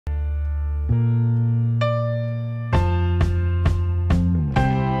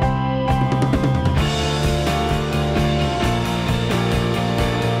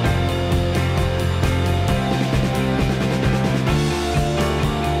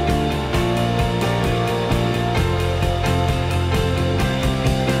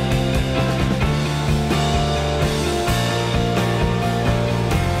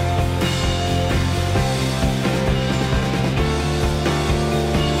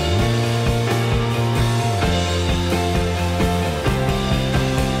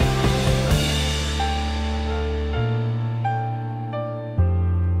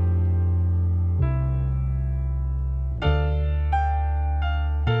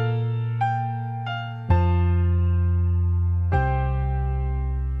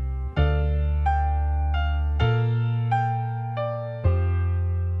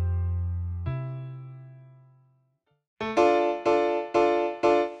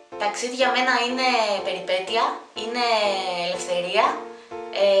ταξίδι για μένα είναι περιπέτεια, είναι ελευθερία,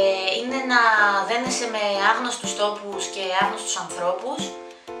 είναι να δένεσαι με άγνωστους τόπους και άγνωστους ανθρώπους,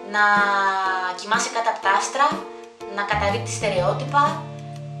 να κοιμάσαι κάτω από τα άστρα, να καταρρίπτεις στερεότυπα,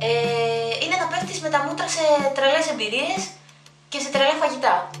 είναι να πέφτεις με τα μούτρα σε τρελές εμπειρίες και σε τρελά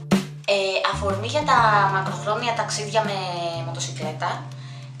φαγητά. Αφορμή για τα μακροχρόνια ταξίδια με μοτοσικλέτα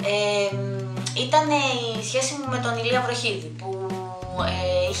ήταν η σχέση μου με τον Ηλία Βροχίδη, που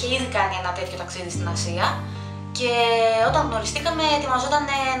είχε ήδη κάνει ένα τέτοιο ταξίδι στην Ασία και όταν γνωριστήκαμε ετοιμαζόταν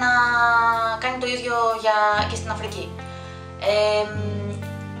να κάνει το ίδιο και στην Αφρική.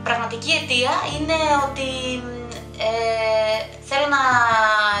 Πραγματική αιτία είναι ότι θέλω να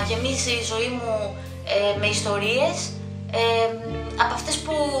γεμίσει η ζωή μου με ιστορίες από αυτές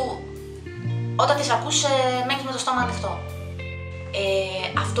που όταν τις ακούς μένεις με το στόμα ανοιχτό.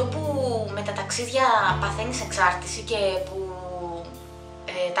 Αυτό που με τα ταξίδια παθαίνεις εξάρτηση και που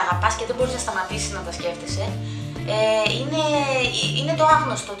τα αγαπάς και δεν μπορείς να σταματήσεις να τα σκέφτεσαι, είναι το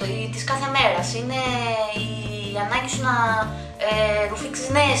άγνωστο της κάθε μέρας, είναι η ανάγκη σου να ρουφήξεις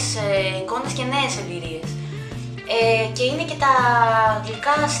νέες εικόνες και νέες εμπειρίες. Και είναι και τα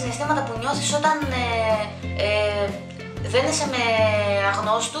γλυκά συναισθήματα που νιώθεις όταν δένεσαι με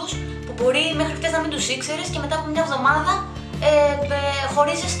αγνώστους που μπορεί μέχρι χτες να μην τους ήξερες και μετά από μια εβδομάδα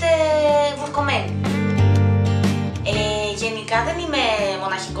χωρίζεστε βουρκωμένοι. Γενικά δεν είμαι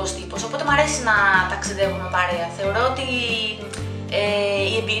μοναχικός τύπος, οπότε μου αρέσει να ταξιδεύω με παρέα. Θεωρώ ότι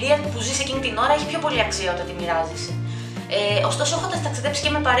η εμπειρία που ζεις εκείνη την ώρα έχει πιο πολύ αξία όταν τη μοιράζεσαι. Ωστόσο, έχοντας ταξιδέψει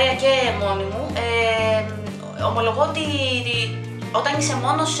και με παρέα και μόνη μου, ομολογώ ότι όταν είσαι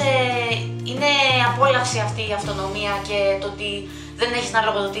μόνος είναι απόλαυση αυτή η αυτονομία και το ότι δεν έχεις να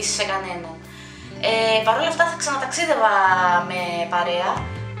λογοδοτήσεις σε κανέναν. Παρ' όλα αυτά θα ξαναταξίδευα με παρέα,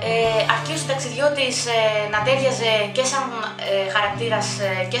 αρκεί ο συνταξιδιώτης να τέριαζε και σαν χαρακτήρας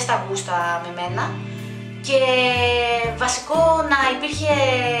και στα γούστα με μένα και βασικό να υπήρχε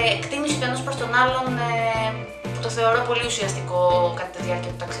εκτίμηση του ενός προς τον άλλον που το θεωρώ πολύ ουσιαστικό κατά τη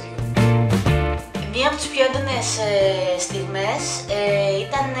διάρκεια του ταξιδιού. Μία από τις πιο έντονες στιγμές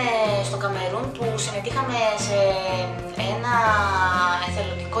ήταν στο Καμερούν που συμμετείχαμε σε ένα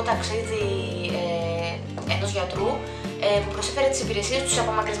εθελοντικό ταξίδι ενός γιατρού που προσέφερε τις υπηρεσίες του σε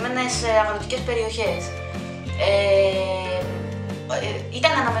απομακρυσμένες αγροτικές περιοχές.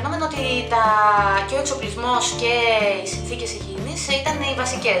 Ήταν αναμενόμενο ότι και ο εξοπλισμός και οι συνθήκες υγιεινής ήταν οι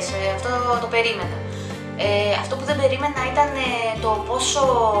βασικές, αυτό το περίμενα. Αυτό που δεν περίμενα ήταν το πόσο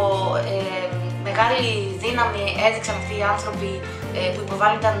μεγάλη δύναμη έδειξαν αυτοί οι άνθρωποι που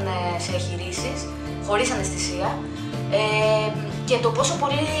υποβάλλονταν σε εγχειρήσεις χωρίς αναισθησία και το πόσο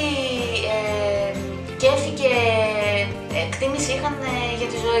πολύ κέφι και εκτίμηση είχαν για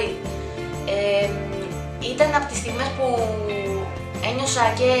τη ζωή. Ήταν από τις στιγμές που ένιωσα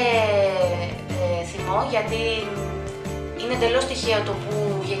και θυμό, γιατί είναι εντελώς τυχαίο το που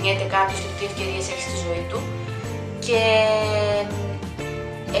γεννιέται κάποιος και τι ευκαιρίες έχει στη ζωή του και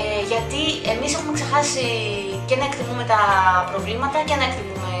γιατί εμείς έχουμε ξεχάσει και να εκτιμούμε τα προβλήματα και να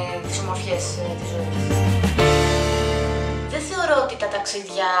εκτιμούμε τις ομορφιές της ζωής. Δεν θεωρώ ότι τα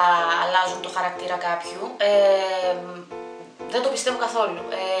ταξίδια αλλάζουν το χαρακτήρα κάποιου. Δεν το πιστεύω καθόλου.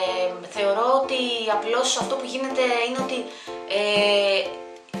 Θεωρώ ότι απλώς αυτό που γίνεται είναι ότι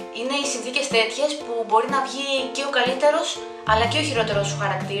είναι οι συνθήκες τέτοιες που μπορεί να βγει και ο καλύτερος αλλά και ο χειρότερος σου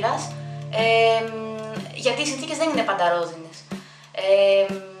χαρακτήρας, γιατί οι συνθήκες δεν είναι πάντα ρόδινες.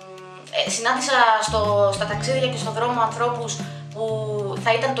 Συνάντησα στα ταξίδια και στον δρόμο ανθρώπους που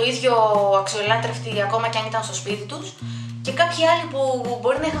θα ήταν το ίδιο αξιολάτρευτοι ακόμα και αν ήταν στο σπίτι τους και κάποιοι άλλοι που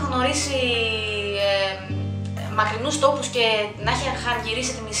μπορεί να είχαν γνωρίσει μακρινούς τόπους και να είχαν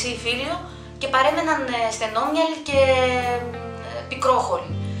γυρίσει τη μισή Φίλιο και παρέμεναν στενόμυαλοι και πικρόχολοι.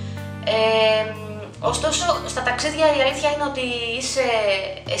 Ωστόσο, στα ταξίδια η αλήθεια είναι ότι είσαι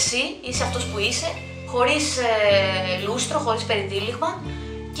εσύ, είσαι αυτός που είσαι, χωρίς λούστρο, χωρίς περιτύλιγμα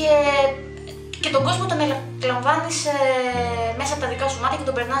και τον κόσμο τον εκλαμβάνεις μέσα από τα δικά σου μάτια και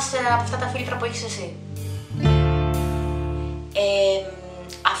τον περνάς από αυτά τα φίλτρα που έχεις εσύ.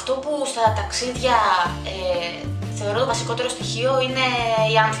 Αυτό που στα ταξίδια θεωρώ το βασικότερο στοιχείο είναι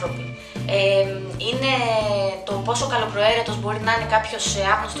οι άνθρωποι. Είναι το πόσο καλοπροαίρετος μπορεί να είναι κάποιος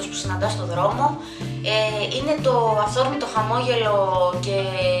άγνωστος που συναντάς στον δρόμο, είναι το αυθόρμητο χαμόγελο και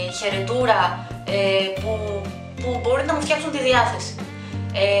η χαιρετούρα που μπορεί να μου φτιάξουν τη διάθεση.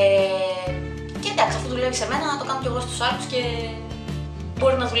 Και εντάξει, αυτό δουλεύει σε μένα, να το κάνω κι εγώ στους άλλους και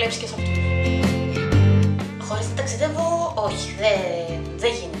μπορεί να δουλέψει και σε αυτούς. Χωρίς να ταξιδεύω, όχι,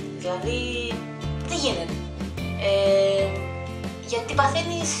 δεν γίνεται. Δηλαδή, δεν γίνεται. Γιατί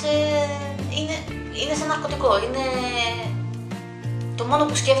παθαίνεις, είναι σαν ναρκωτικό, είναι το μόνο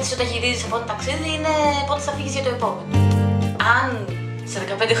που σκέφτεσαι όταν γυρίζεις από ένα ταξίδι είναι πότε θα φύγεις για το επόμενο. Αν σε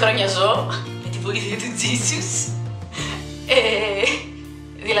 15 χρόνια ζω, με τη βοήθεια του Jesus,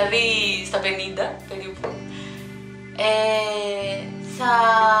 δηλαδή στα 50 περίπου,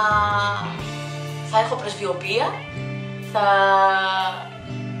 θα έχω πρεσβειοπία,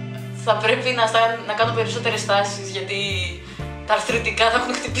 θα πρέπει να κάνω περισσότερες στάσεις γιατί τα αρθρωτικά θα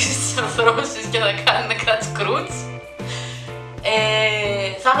έχουν χτυπήσει τις αρθρώσεις και θα κάνουν κράτς-κρούτς.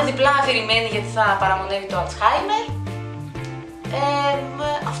 Θα είμαι διπλά αφηρημένη γιατί θα παραμονεύει το Alzheimer.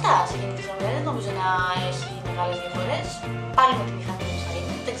 Αυτά σε γενικές γραμμές, δεν νομίζω να έχει μεγάλες διαφορές. Πάλι με τη μηχανή μου θα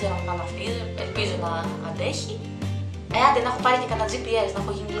είμαι, δεν ξέρω αν θα είναι αυτή, ελπίζω να αντέχει. Άντε να έχω πάρει και κανένα GPS, να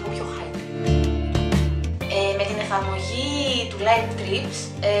έχω γίνει λίγο πιο hype. Με την εφαρμογή του LiveTrips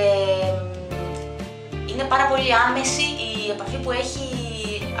είναι πάρα πολύ άμεση η επαφή που έχει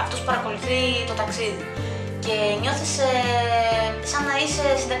αυτός που παρακολουθεί το ταξίδι και νιώθεις σαν να είσαι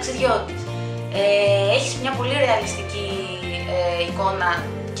συνταξιδιώτης. Έχεις μια πολύ ρεαλιστική εικόνα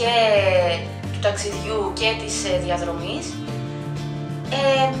και του ταξιδιού και της διαδρομής.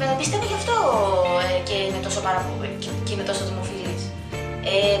 Πιστεύω γι' αυτό και είναι τόσο δημοφιλής.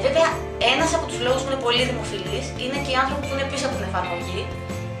 Βέβαια, ένας από τους λόγους που είναι πολύ δημοφιλής είναι και οι άνθρωποι που είναι πίσω από την εφαρμογή,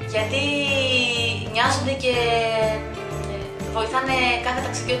 γιατί νοιάζονται και βοηθάνε κάθε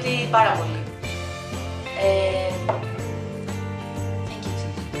ταξιδιώτη πάρα πολύ.